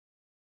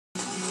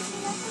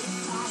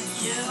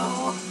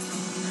Oh.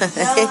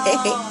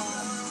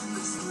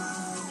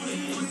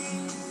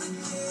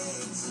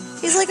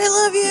 He's like, I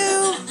love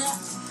you.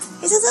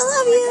 He says, I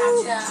love you.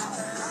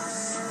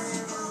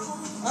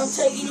 I'm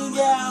taking you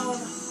down.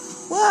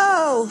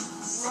 Whoa.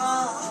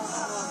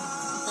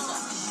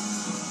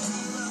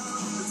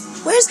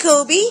 Where's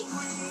Coby?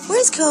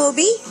 Where's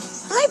Coby?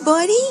 Hi,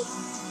 buddy.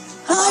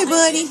 Hi,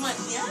 buddy.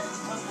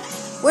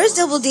 Where's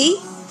Double D?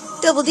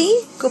 Double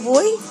D? Good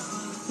boy?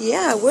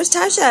 Yeah, where's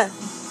Tasha?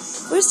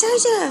 Where's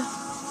Tasha?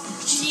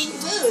 She's eating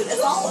food, as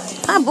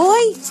always. Hi,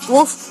 boy.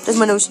 Wolf, there's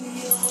my nose.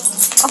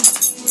 Oh.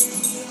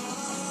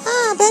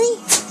 Ah, Benny.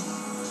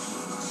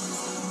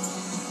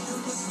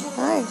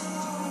 Hi.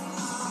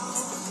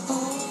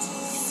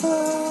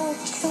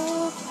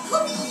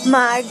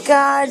 My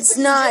God's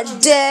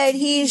not dead,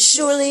 he's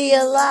surely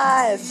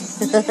alive.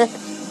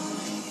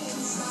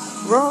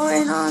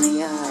 Roaring on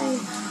the eye,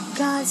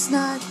 God's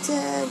not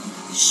dead,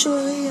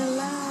 surely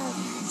alive.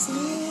 He's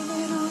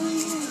living on the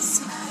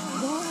inside,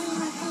 roaring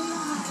like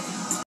alive.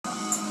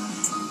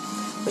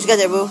 What you got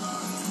there, boo?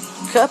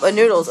 Cup of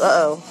noodles,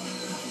 uh-oh.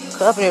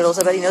 Cup of noodles,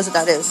 I bet he knows what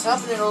that is.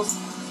 Cup noodles.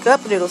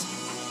 Cup of noodles.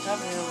 Cup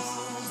noodles.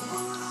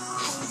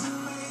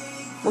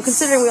 Well,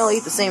 considering we all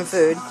eat the same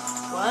food.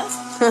 What?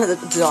 The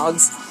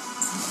dogs.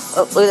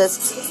 Oh, look at this.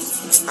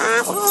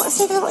 Oh, let's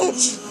take a little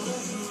itch.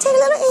 Take a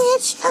little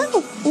itch.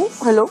 Oh, oh,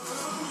 hello.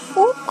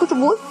 Oh, good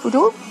boy. Good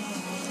boy.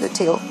 The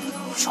tail.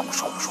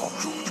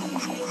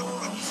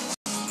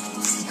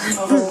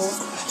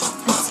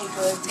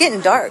 It's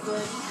getting dark.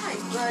 Hi,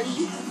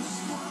 buddy.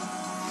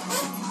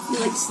 You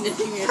like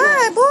sniffing your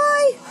Hi,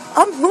 boy.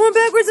 I'm going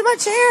backwards in my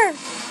chair.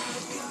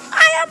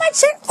 I am my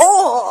chair.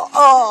 Oh,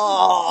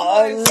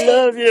 I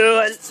love you.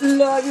 I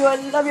love you. I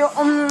love you.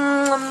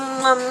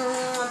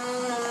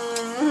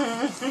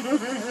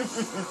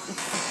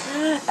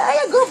 Hey,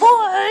 a good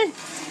boy.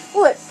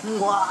 What?